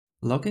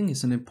Logging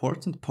is an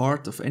important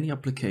part of any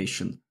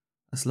application.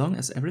 As long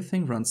as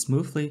everything runs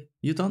smoothly,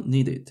 you don't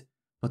need it.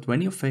 But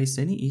when you face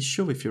any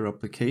issue with your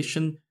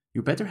application,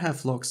 you better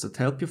have logs that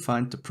help you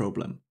find the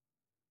problem.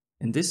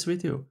 In this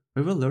video,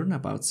 we will learn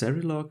about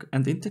Serilog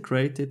and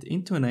integrate it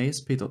into an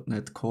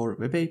ASP.NET Core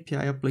Web API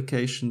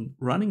application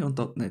running on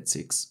 .NET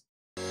 6.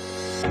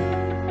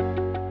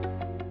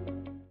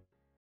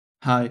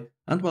 Hi,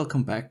 and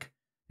welcome back.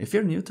 If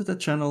you're new to the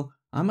channel,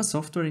 I'm a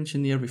software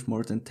engineer with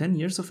more than 10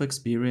 years of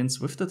experience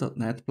with the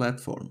 .NET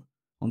platform.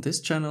 On this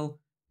channel,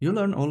 you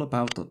learn all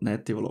about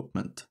 .NET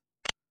development.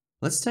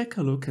 Let's take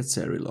a look at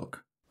Serilog.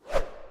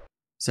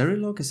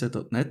 Serilog is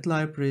a .NET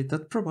library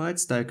that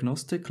provides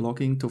diagnostic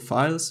logging to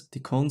files, the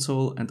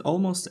console, and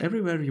almost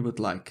everywhere you would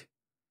like.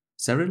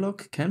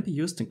 Serilog can be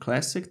used in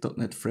classic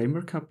 .NET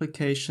Framework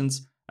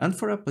applications and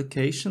for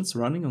applications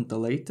running on the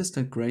latest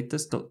and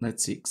greatest .NET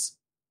 6.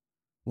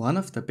 One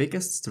of the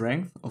biggest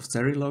strengths of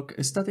Serilog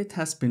is that it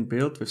has been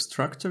built with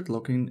structured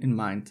logging in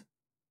mind.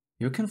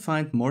 You can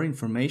find more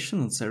information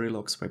on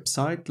Serilog's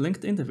website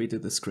linked in the video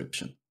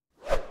description.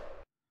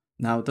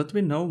 Now that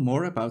we know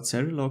more about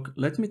Serilog,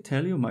 let me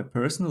tell you my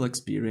personal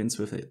experience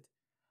with it.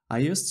 I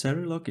used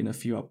Serilog in a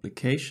few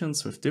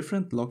applications with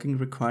different logging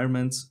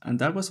requirements,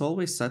 and I was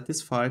always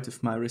satisfied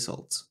with my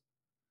results.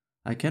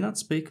 I cannot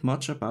speak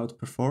much about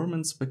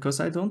performance because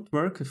I don't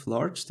work with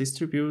large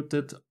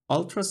distributed,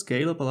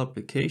 ultra-scalable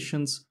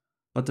applications,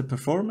 but the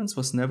performance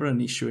was never an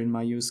issue in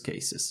my use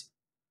cases.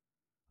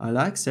 I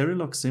like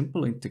Serilog's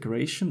simple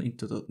integration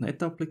into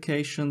 .NET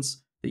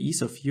applications, the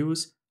ease of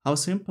use, how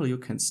simple you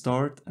can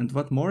start, and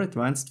what more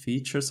advanced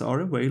features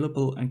are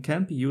available and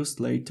can be used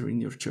later in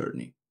your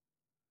journey.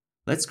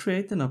 Let's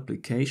create an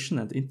application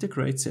and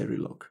integrate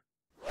Serilog.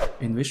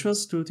 In Visual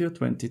Studio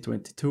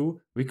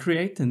 2022, we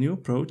create a new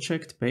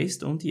project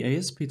based on the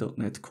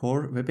ASP.NET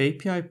Core Web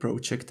API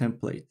project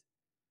template.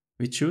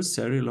 We choose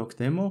Serilog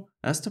Demo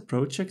as the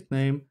project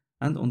name,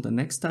 and on the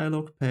next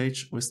dialog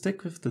page we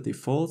stick with the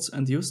defaults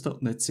and use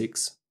 .NET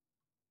 6.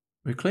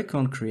 We click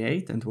on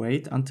Create and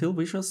wait until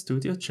Visual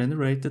Studio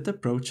generated the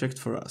project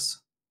for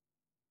us.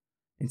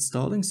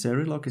 Installing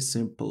Serilog is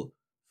simple.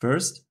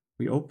 First,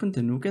 we open the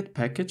NuGet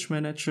package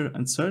manager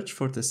and search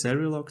for the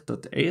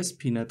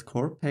serilog.asp.NET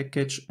Core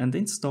package and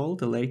install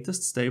the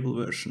latest stable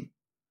version.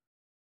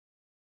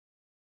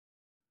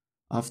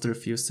 After a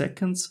few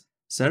seconds,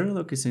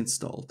 Serilog is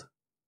installed.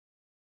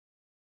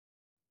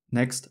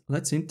 Next,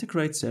 let's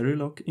integrate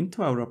Serilog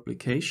into our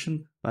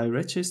application by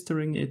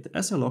registering it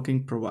as a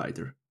logging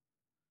provider.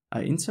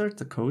 I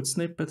insert a code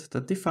snippet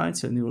that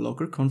defines a new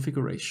logger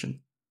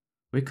configuration.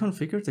 We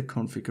configure the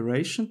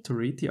configuration to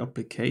read the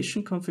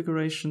application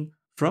configuration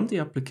from the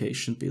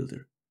application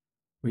builder.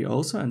 We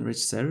also enrich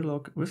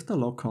Serilog with the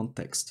log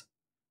context.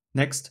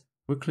 Next,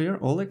 we clear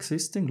all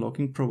existing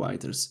logging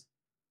providers.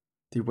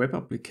 The web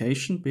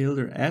application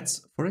builder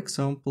adds, for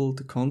example,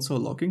 the console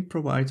logging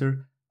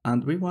provider,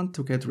 and we want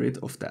to get rid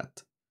of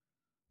that.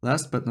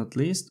 Last but not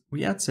least,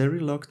 we add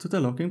Serilog to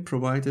the logging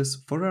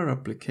providers for our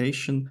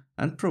application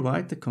and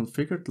provide the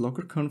configured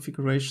logger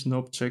configuration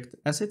object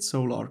as its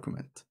sole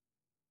argument.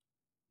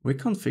 We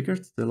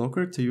configured the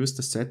logger to use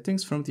the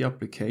settings from the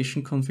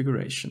application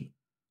configuration.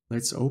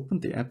 Let's open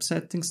the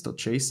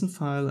appsettings.json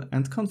file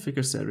and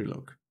configure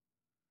Serilog.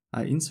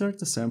 I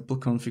insert a sample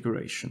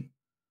configuration.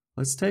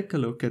 Let's take a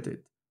look at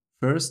it.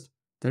 First,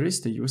 there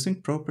is the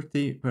using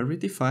property where we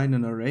define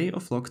an array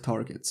of log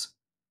targets.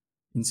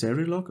 In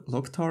Serilog,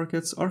 log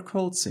targets are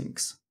called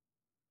sinks.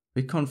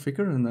 We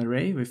configure an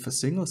array with a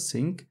single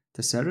sink,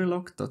 the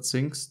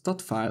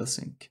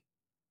serilog.sinks.filesync.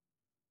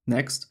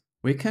 Next,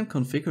 we can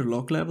configure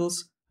log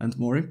levels and,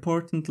 more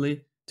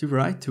importantly, the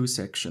write to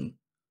section.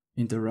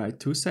 In the write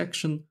to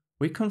section,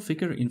 we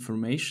configure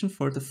information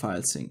for the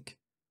file sync.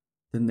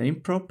 The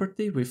name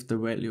property with the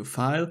value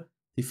file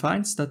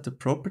defines that the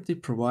property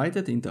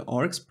provided in the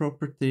args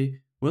property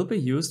will be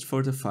used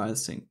for the file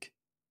sync.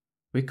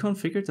 We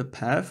configure the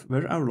path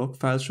where our log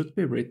file should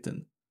be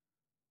written.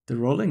 The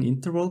rolling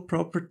interval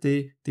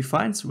property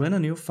defines when a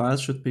new file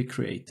should be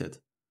created.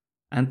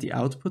 And the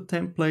output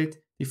template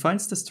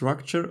defines the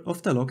structure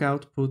of the log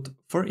output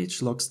for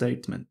each log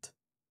statement.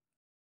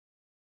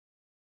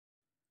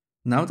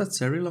 Now that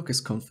Serilog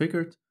is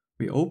configured,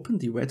 we open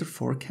the weather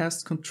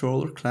forecast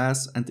controller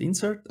class and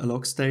insert a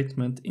log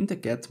statement in the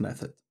get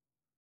method.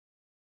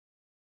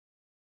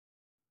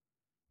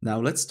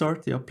 Now let's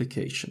start the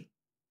application.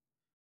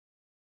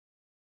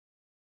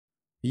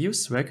 We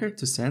use Swagger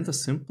to send a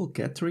simple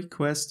GET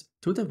request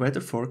to the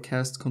weather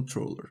forecast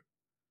controller.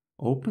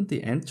 Open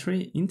the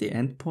entry in the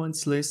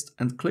endpoints list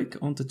and click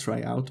on the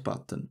Try Out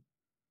button.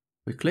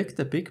 We click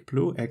the big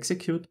blue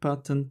Execute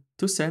button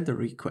to send a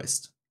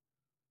request.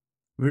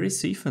 We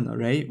receive an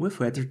array with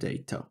weather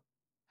data.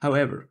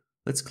 However,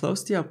 let's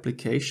close the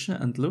application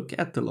and look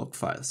at the log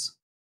files.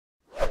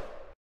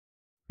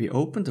 We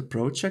open the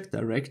project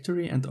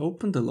directory and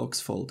open the logs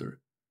folder.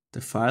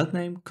 The file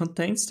name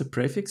contains the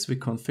prefix we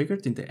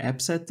configured in the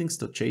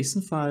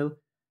appsettings.json file,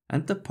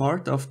 and the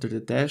part after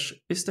the dash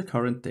is the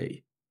current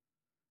day.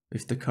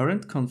 With the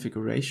current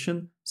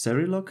configuration,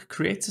 Serilog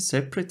creates a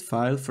separate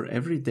file for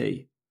every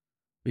day.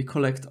 We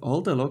collect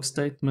all the log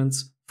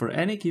statements for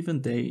any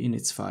given day in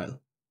its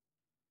file.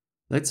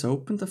 Let's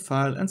open the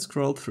file and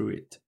scroll through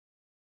it.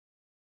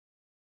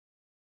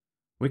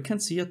 We can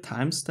see a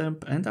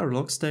timestamp and our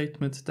log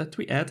statement that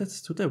we added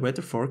to the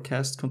weather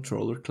forecast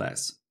controller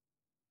class.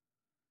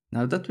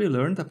 Now that we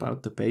learned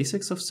about the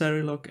basics of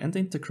Serilog and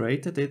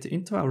integrated it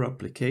into our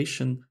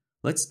application,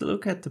 let's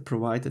look at the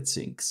provided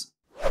syncs.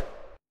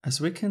 As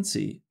we can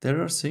see,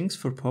 there are syncs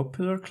for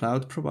popular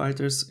cloud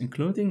providers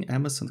including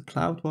Amazon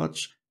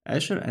CloudWatch,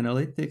 Azure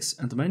Analytics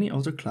and many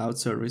other cloud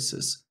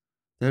services.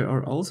 There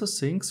are also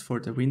syncs for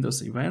the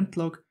Windows Event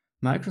Log,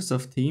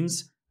 Microsoft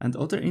Teams and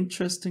other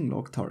interesting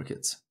log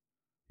targets.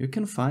 You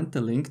can find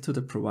the link to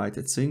the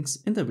provided syncs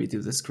in the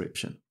video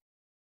description.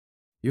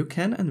 You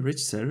can enrich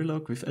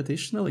Serilog with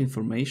additional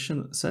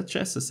information such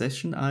as a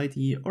session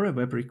ID or a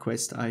web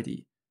request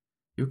ID.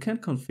 You can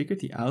configure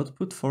the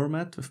output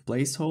format with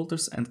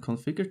placeholders and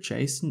configure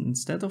JSON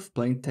instead of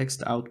plain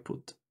text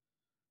output.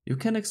 You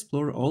can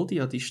explore all the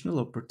additional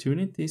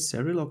opportunities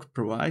Serilog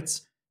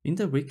provides in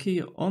the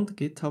wiki on the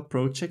GitHub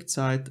project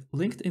site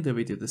linked in the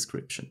video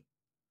description.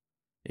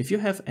 If you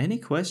have any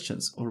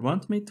questions or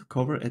want me to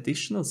cover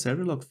additional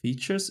Serilog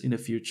features in a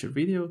future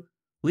video,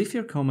 leave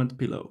your comment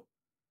below.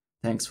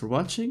 Thanks for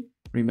watching,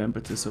 remember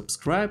to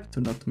subscribe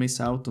to not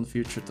miss out on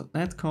future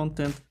 .NET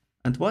content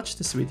and watch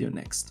this video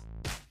next.